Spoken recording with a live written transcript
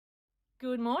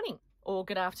Good morning, or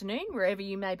good afternoon, wherever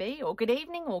you may be, or good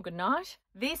evening, or good night.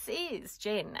 This is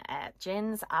Jen at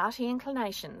Jen's Arty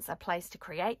Inclinations, a place to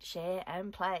create, share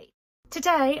and play.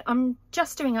 Today I'm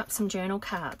just doing up some journal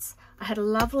cards. I had a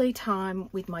lovely time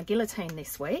with my guillotine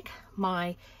this week.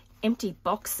 My empty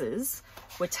boxes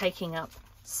were taking up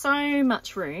so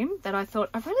much room that I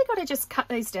thought I've really got to just cut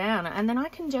these down, and then I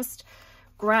can just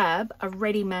grab a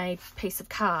ready-made piece of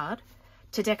card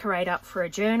to decorate up for a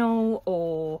journal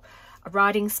or a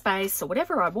writing space or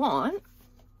whatever I want.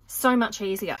 So much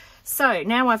easier. So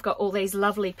now I've got all these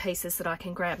lovely pieces that I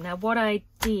can grab. Now what I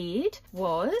did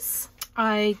was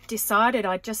I decided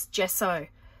I'd just gesso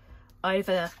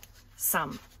over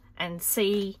some and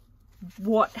see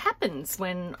what happens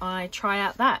when I try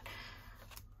out that.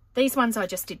 These ones I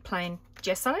just did plain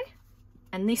gesso,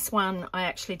 and this one I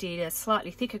actually did a slightly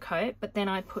thicker coat, but then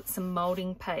I put some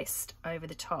moulding paste over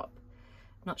the top.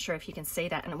 Not sure if you can see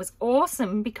that, and it was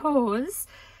awesome because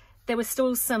there was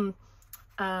still some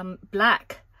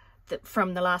black that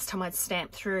from the last time I'd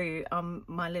stamped through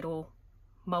my little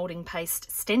moulding paste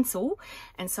stencil,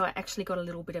 and so I actually got a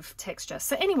little bit of texture.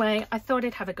 So anyway, I thought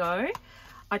I'd have a go.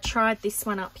 I tried this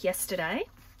one up yesterday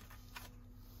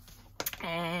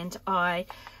and I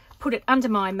put it under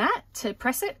my mat to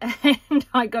press it, and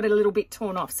I got it a little bit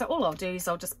torn off. So all I'll do is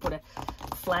I'll just put a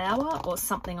flower or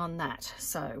something on that.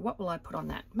 So what will I put on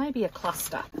that? Maybe a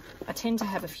cluster. I tend to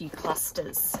have a few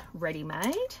clusters ready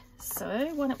made,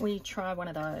 so why don't we try one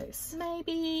of those?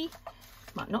 Maybe,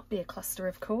 might not be a cluster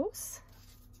of course.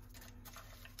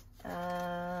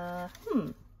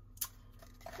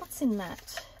 What's in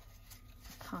that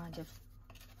kind of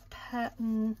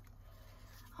pattern?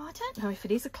 Oh, I don't know if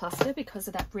it is a cluster because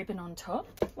of that ribbon on top.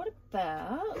 What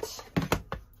about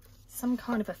some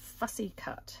kind of a fussy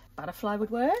cut? Butterfly would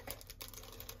work.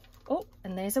 Oh,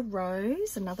 and there's a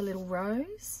rose, another little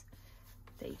rose.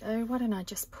 There you go. Why don't I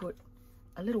just put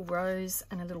a little rose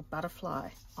and a little butterfly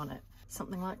on it?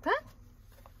 Something like that.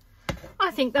 I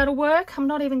think that'll work. I'm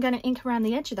not even going to ink around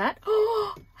the edge of that.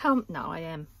 Oh, no, I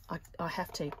am. I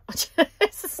have to.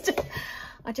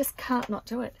 I just can't not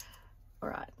do it. All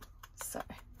right, so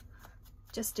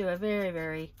just do a very,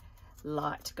 very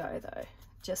light go though,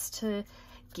 just to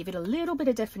give it a little bit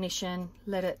of definition,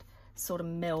 let it sort of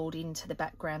meld into the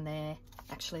background there.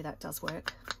 Actually, that does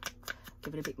work.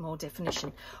 Give it a bit more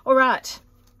definition. All right,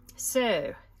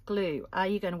 so glue, are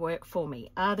you going to work for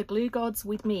me? Are the glue gods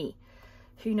with me?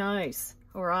 Who knows?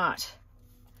 All right,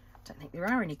 don't think there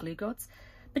are any glue gods,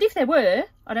 but if there were,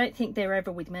 I don't think they're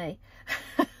ever with me.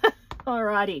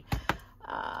 Alrighty,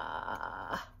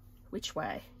 which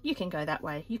way? You can go that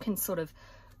way. You can sort of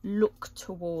look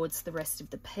towards the rest of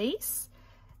the piece,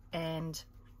 and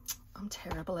I'm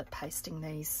terrible at pasting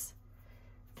these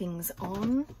things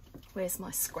on. Where's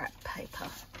my scrap paper?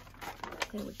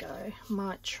 There we go.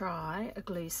 Might try a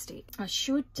glue stick. I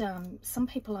should, some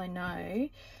people I know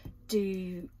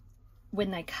do,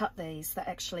 when they cut these, they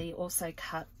actually also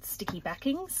cut sticky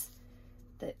backings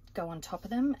that go on top of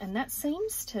them, and that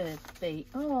seems to be,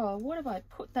 oh, what have I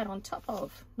put that on top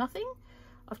of? Nothing?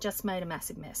 I've just made a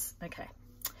massive mess. Okay,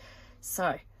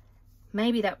 so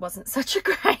maybe that wasn't such a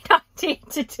great idea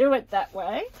to do it that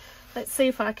way. Let's see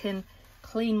if I can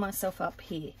clean myself up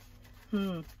here.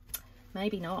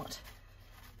 Maybe not.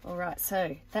 All right,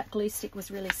 so that glue stick was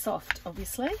really soft,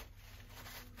 obviously.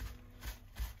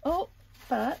 Oh,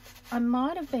 but I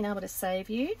might have been able to save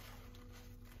you.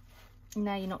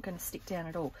 Now you're not going to stick down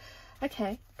at all.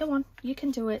 Okay, go on, you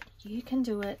can do it. You can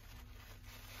do it.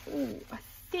 Ooh, I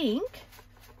think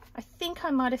I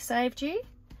might have saved you,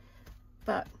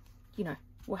 but you know,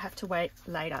 we'll have to wait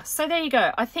later. So there you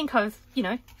go. I think I've, you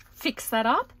know, fixed that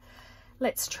up.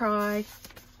 Let's try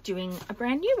doing a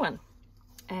brand new one,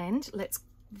 and let's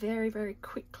very, very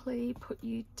quickly put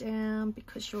you down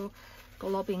because you're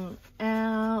globbing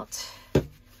out.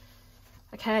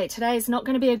 Okay, today is not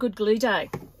going to be a good glue day.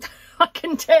 I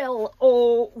can tell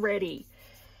already.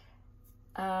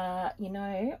 You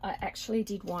know, I actually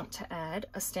did want to add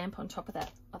a stamp on top of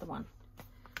that other one.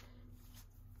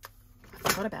 I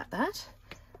forgot about that.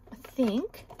 I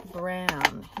think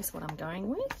brown is what I'm going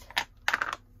with.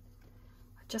 I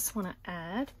just want to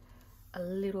add a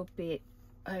little bit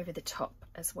over the top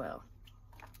as well,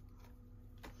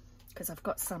 because I've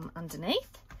got some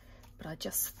underneath, but I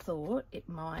just thought it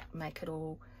might make it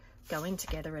all go in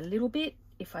together a little bit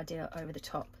if I did it over the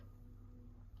top.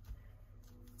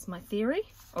 It's my theory.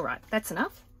 All right, that's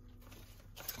enough.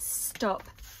 Stop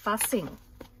fussing.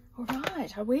 All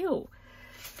right, I will.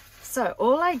 So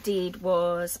all I did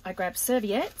was I grabbed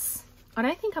serviettes. I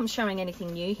don't think I'm showing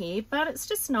anything new here, but it's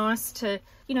just nice to,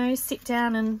 you know, sit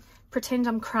down and pretend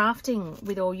I'm crafting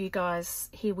with all you guys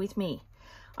here with me.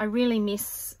 I really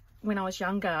miss when I was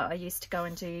younger. I used to go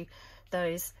and do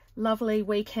those lovely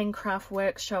weekend craft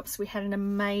workshops. We had an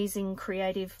amazing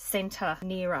creative centre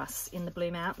near us in the Blue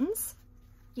Mountains.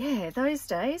 Yeah, those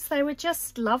days, they were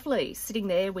just lovely, sitting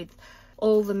there with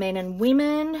all the men and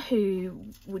women who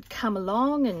would come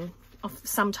along, and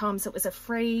sometimes it was a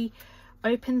free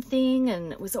open thing,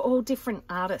 and it was all different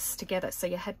artists together. So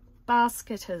you had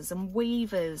basketers and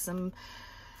weavers and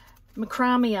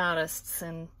macrame artists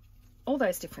and all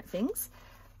those different things.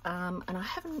 And I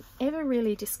haven't ever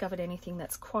really discovered anything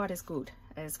that's quite as good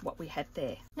as what we had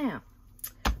there. Now,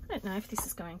 I don't know if this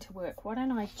is going to work. Why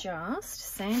don't I just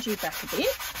sand you back a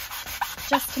bit,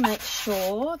 just to make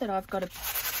sure that I've got a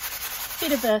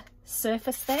bit of a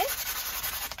surface there.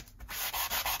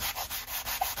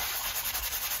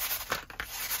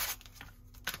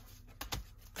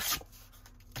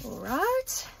 All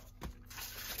right.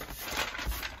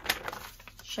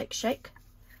 Shake, shake.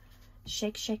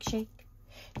 Shake, shake, shake.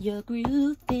 You're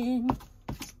grooving.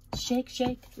 Shake,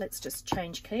 shake. Let's just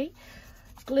change key.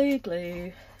 Glue,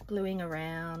 glue. Gluing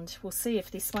around. We'll see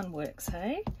if this one works,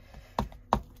 hey?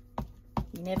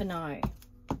 You never know.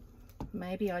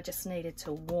 Maybe I just needed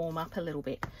to warm up a little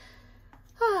bit.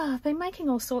 I've been making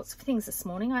all sorts of things this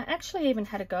morning. I actually even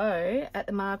had a go at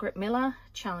the Margaret Miller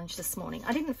challenge this morning.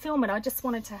 I didn't film it. I just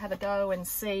wanted to have a go and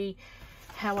see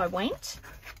how I went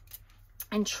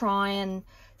and try and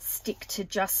stick to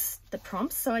just the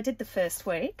prompts. So I did the first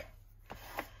week,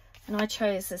 and I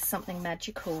chose as something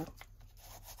magical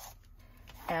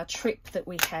our trip that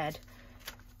we had,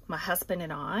 my husband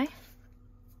and I.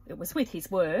 It was with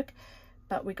his work,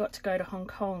 but we got to go to Hong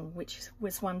Kong, which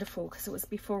was wonderful because it was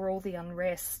before all the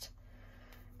unrest.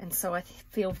 And so I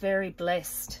feel very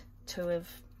blessed to have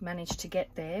managed to get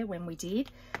there when we did.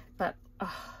 But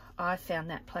I found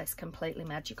that place completely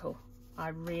magical. I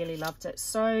really loved it.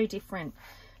 So different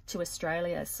to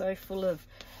Australia, so full of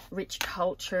rich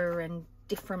culture and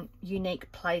different unique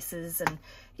places, and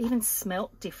even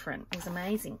smelt different. It was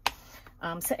amazing.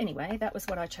 So anyway, that was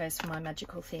what I chose for my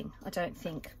magical thing. I don't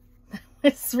think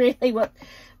it's really what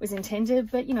was intended,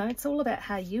 but you know, it's all about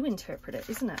how you interpret it,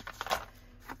 isn't it?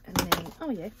 And then,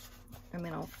 oh yeah, and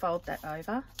then I'll fold that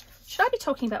over. Should I be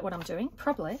talking about what I'm doing?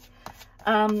 Probably.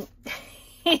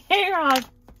 Here I've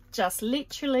just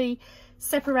literally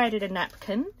separated a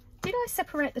napkin. Did I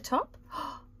separate the top?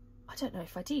 I don't know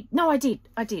if I did. No, I did.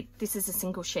 I did. This is a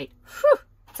single sheet. Whew.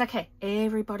 It's okay.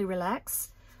 Everybody relax.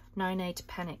 No need to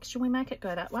panic. Should we make it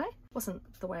go that way? Wasn't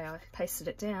the way I pasted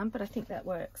it down, but I think that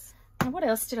works. Now, what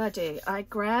else did I do? I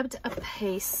grabbed a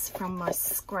piece from my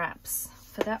scraps.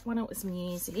 For that one, it was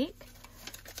music.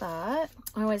 But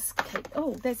I always keep...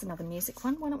 Oh, there's another music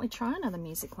one. Why don't we try another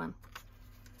music one?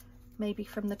 Maybe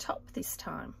from the top this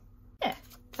time. Yeah,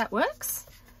 that works.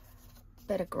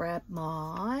 Better grab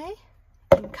my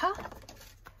inker,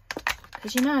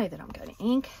 because you know that I'm going to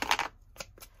ink.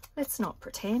 Let's not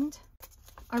pretend.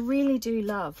 I really do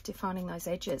love defining those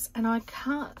edges, and I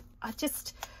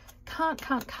just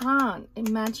can't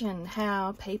imagine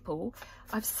how people,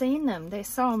 I've seen them, they're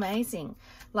so amazing,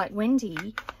 like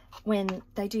Wendy, when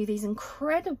they do these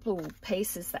incredible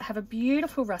pieces that have a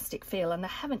beautiful rustic feel and they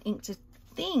haven't inked a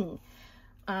thing.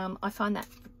 I find that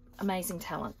amazing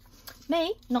talent.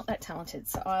 Me, not that talented,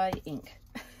 so I ink.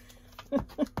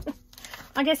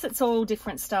 I guess it's all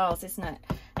different styles, isn't it?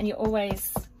 And you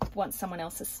always want someone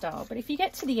else's style. But if you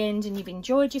get to the end and you've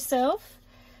enjoyed yourself,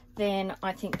 then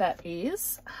I think that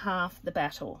is half the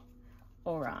battle.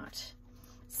 All right.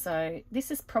 So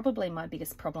this is probably my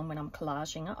biggest problem when I'm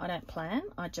collaging. I don't plan.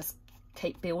 I just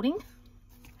keep building.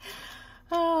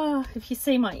 If you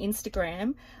see my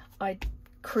Instagram, I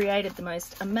created the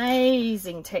most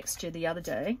amazing texture the other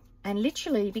day. And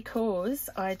literally because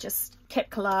I just kept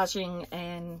collaging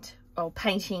and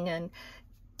painting and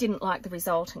didn't like the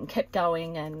result and kept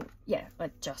going, and yeah,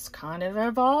 it just kind of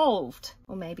evolved.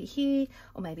 Or maybe here,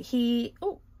 or maybe here.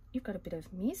 Oh, you've got a bit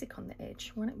of music on the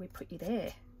edge. Why don't we put you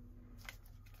there?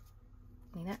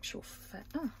 In actual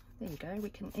fact, oh, there you go.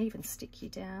 We can even stick you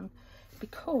down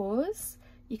because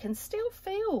you can still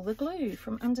feel the glue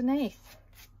from underneath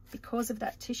because of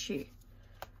that tissue.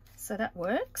 So that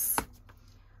works.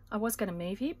 I was going to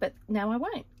move you, but now I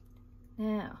won't.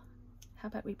 Now, how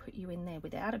about we put you in there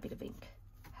without a bit of ink?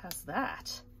 How's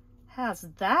that? How's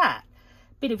that?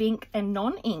 Bit of ink and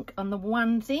non-ink on the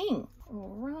one thing.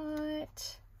 All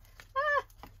right.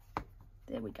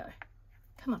 There we go.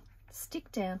 Come on, stick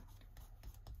down.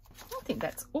 I think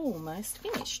that's almost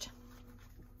finished.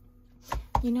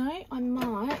 You know, I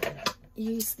might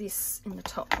use this in the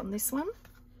top on this one.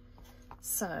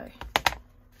 So,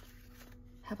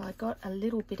 have I got a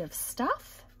little bit of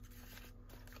stuff?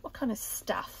 What kind of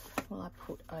stuff will I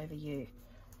put over you?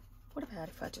 What about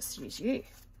if I just use you?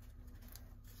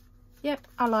 Yep,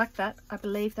 I like that. I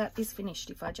believe that is finished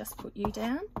if I just put you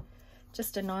down.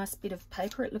 Just a nice bit of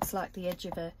paper. It looks like the edge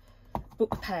of a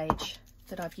book page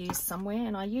that I've used somewhere,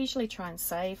 and I usually try and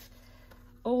save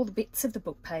all the bits of the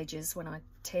book pages when I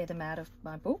tear them out of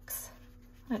my books.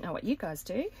 I don't know what you guys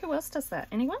do. Who else does that?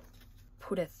 Anyone?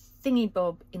 Put a thingy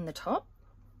bob in the top.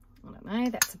 I don't know,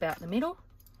 that's about the middle.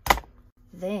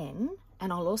 Then,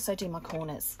 and I'll also do my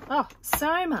corners. Oh,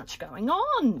 so much going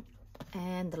on.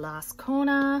 And the last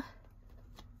corner.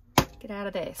 Get out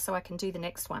of there so I can do the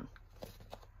next one.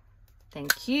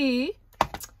 Thank you.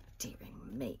 Dearing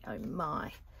me, oh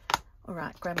my. All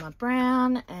right, grab my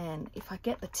brown, and if I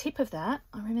get the tip of that,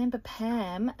 I remember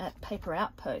Pam at Paper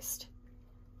Outpost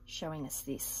showing us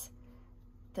this,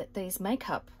 that these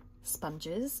makeup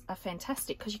sponges are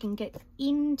fantastic because you can get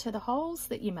into the holes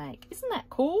that you make. Isn't that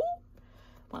cool?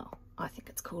 Well, I think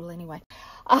it's cool anyway.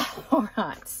 All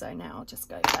right, so now I'll just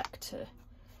go back to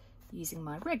using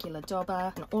my regular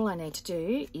dauber, and all I need to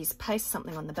do is paste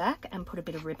something on the back and put a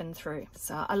bit of ribbon through.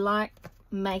 So I like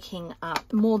making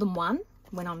up more than one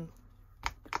when I'm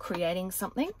creating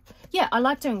something. Yeah, I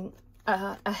like doing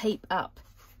a heap up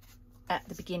at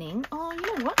the beginning. Oh, you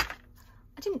know what?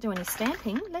 I didn't do any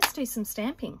stamping. Let's do some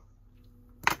stamping.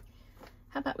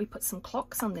 How about we put some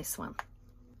clocks on this one?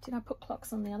 Did I put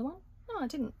clocks on the other one? No, I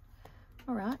didn't.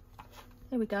 All right,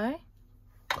 there we go.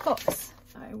 Clocks.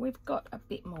 So we've got a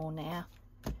bit more now.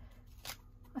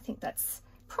 I think that's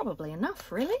probably enough,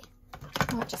 really.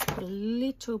 I might just put a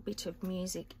little bit of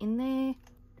music in there.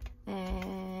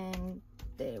 And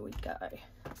there we go.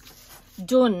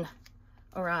 Done.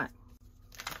 All right.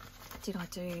 Did I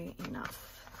do enough?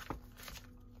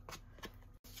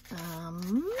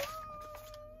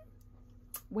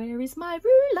 Where is my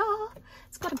ruler?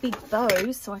 It's got a big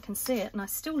bow so I can see it, and I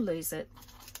still lose it.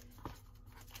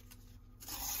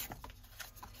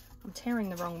 I'm tearing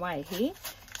the wrong way here.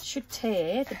 Should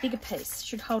tear the bigger piece,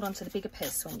 should hold on to the bigger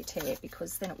piece when you tear,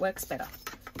 because then it works better.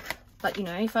 But you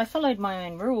know, if I followed my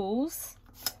own rules,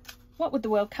 what would the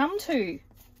world come to?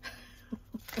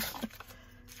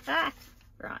 Right,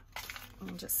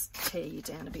 I'll just tear you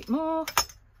down a bit more.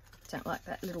 Don't like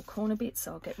that little corner bit,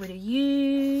 so I'll get rid of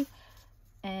you.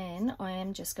 And I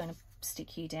am just going to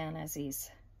stick you down as is.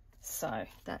 So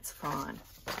that's fine.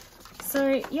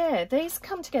 So yeah, these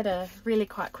come together really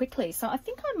quite quickly. So I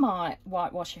think I might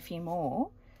whitewash a few more.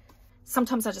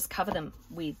 Sometimes I just cover them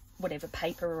with whatever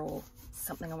paper or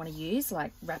something I want to use,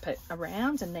 like wrap it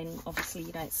around, and then obviously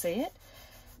you don't see it.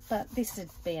 But this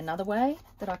would be another way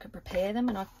that I could prepare them,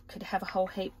 and I could have a whole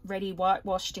heap ready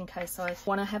whitewashed in case I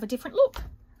want to have a different look.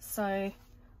 So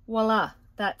voila,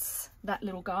 that's that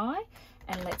little guy.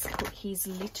 And let's put his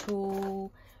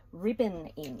little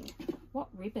ribbon in. What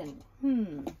ribbon?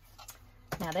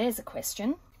 Now there's a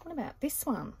question. What about this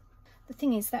one? The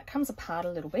thing is, that comes apart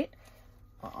a little bit.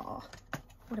 Oh,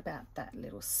 what about that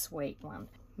little sweet one?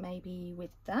 Maybe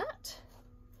with that?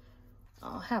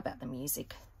 Oh, how about the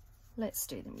music? Let's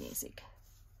do the music.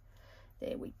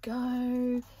 There we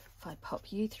go. If I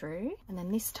pop you through, and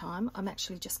then this time I'm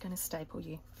actually just going to staple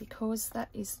you, because that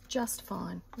is just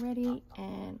fine. Ready,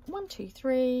 and 1, 2,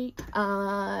 3.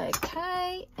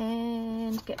 Okay,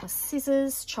 and get my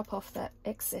scissors, chop off that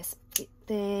excess bit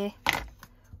there.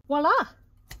 Voila!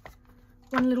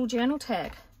 One little journal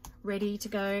tag ready to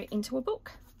go into a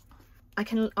book.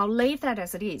 I'll leave that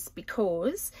as it is,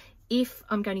 because if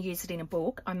I'm going to use it in a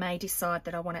book, I may decide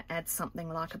that I want to add something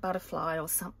like a butterfly or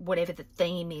whatever the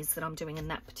theme is that I'm doing in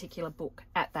that particular book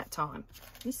at that time.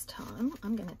 This time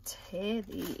I'm going to tear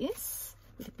this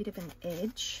with a bit of an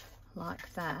edge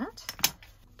like that,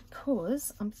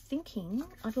 because I'm thinking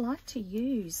I'd like to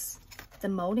use the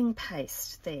moulding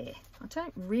paste there. I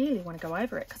don't really want to go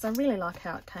over it because I really like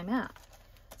how it came out.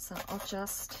 So I'll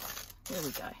just, there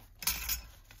we go.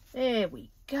 There we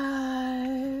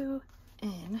go.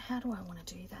 And how do I want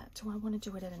to do that? Do I want to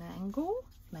do it at an angle?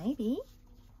 Maybe.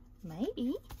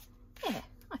 Yeah,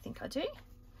 I think I do.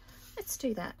 Let's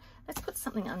do that. Let's put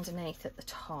something underneath at the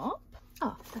top.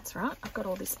 Oh, that's right. I've got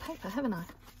all this paper, haven't I?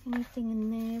 Anything in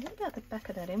there? What about the back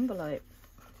of that envelope?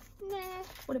 Nah.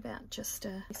 What about just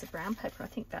a piece of brown paper? I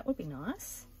think that would be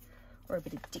nice. Or a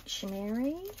bit of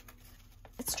dictionary.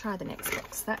 Let's try the next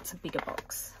box. That's a bigger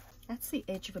box. That's the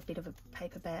edge of a bit of a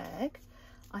paper bag.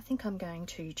 I think I'm going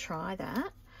to try that,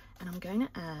 and I'm going to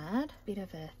add a bit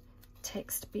of a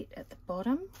text bit at the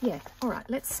bottom. Yeah, all right,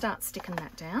 let's start sticking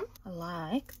that down. I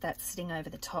like that sitting over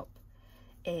the top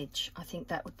edge. I think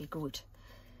that would be good.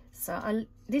 So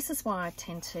this is why I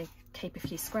tend to keep a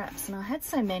few scraps, and I had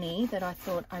so many that I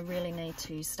thought I really need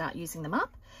to start using them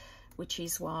up, which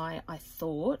is why I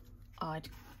thought I'd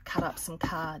cut up some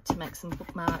card to make some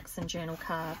bookmarks and journal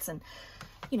cards. And,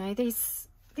 you know, this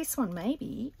one,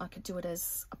 maybe I could do it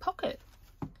as a pocket,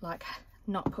 like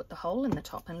not put the hole in the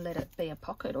top and let it be a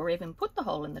pocket, or even put the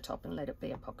hole in the top and let it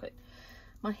be a pocket.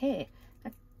 My hair,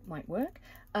 that won't work.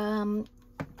 All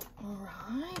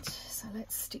right, so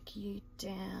let's stick you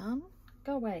down.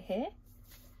 Go away, hair.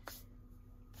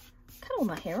 Cut all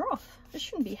my hair off. I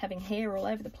shouldn't be having hair all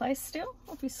over the place still,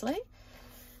 obviously.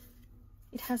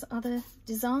 It has other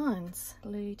designs.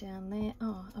 Glue down there.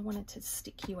 Oh, I wanted to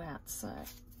stick you out, so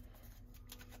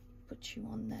put you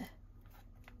on the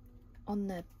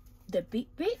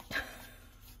bit.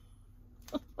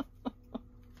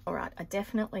 All right, I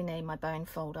definitely need my bone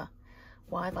folder.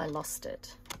 Why have I lost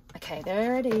it? Okay,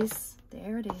 there it is.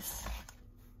 There it is.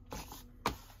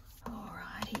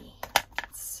 Alrighty,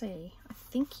 let's see. I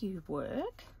think you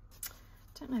work.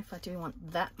 Don't know if I do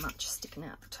want that much sticking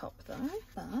out the top though,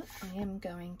 but I am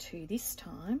going to this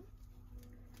time,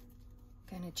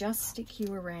 going to just stick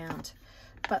you around.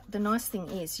 But the nice thing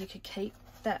is you could keep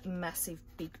that massive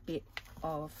big bit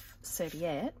of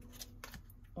serviette,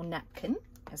 or napkin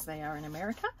as they are in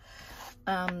America.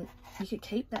 You could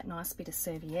keep that nice bit of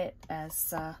serviette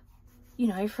as, you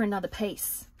know, for another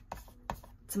piece.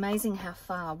 It's amazing how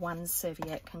far one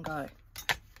serviette can go.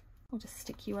 I'll just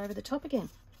stick you over the top again.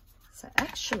 So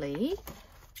actually,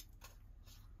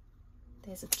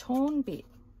 there's a torn bit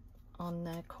on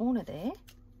the corner there.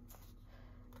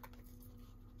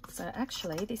 So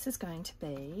actually, this is going to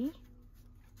be,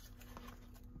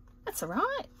 that's all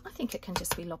right. I think it can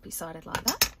just be lopsided like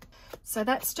that. So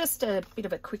that's just a bit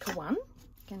of a quicker one.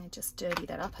 Going to just dirty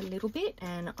that up a little bit,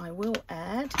 and I will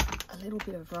add a little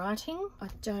bit of writing. I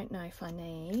don't know if I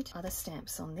need other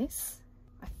stamps on this.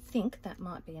 I think that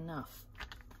might be enough.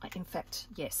 In fact,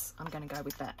 yes, I'm going to go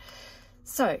with that.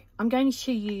 So I'm going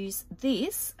to use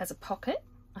this as a pocket.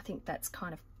 I think that's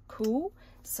kind of cool,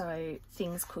 so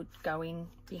things could go in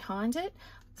behind it.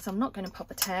 So I'm not going to pop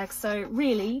a tag. So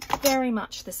really very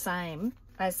much the same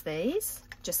as these,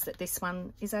 just that this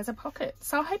one is as a pocket.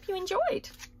 So I hope you enjoyed.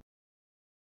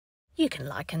 You can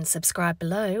like and subscribe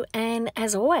below, and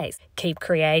as always, keep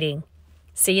creating.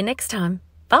 See you next time.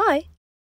 Bye.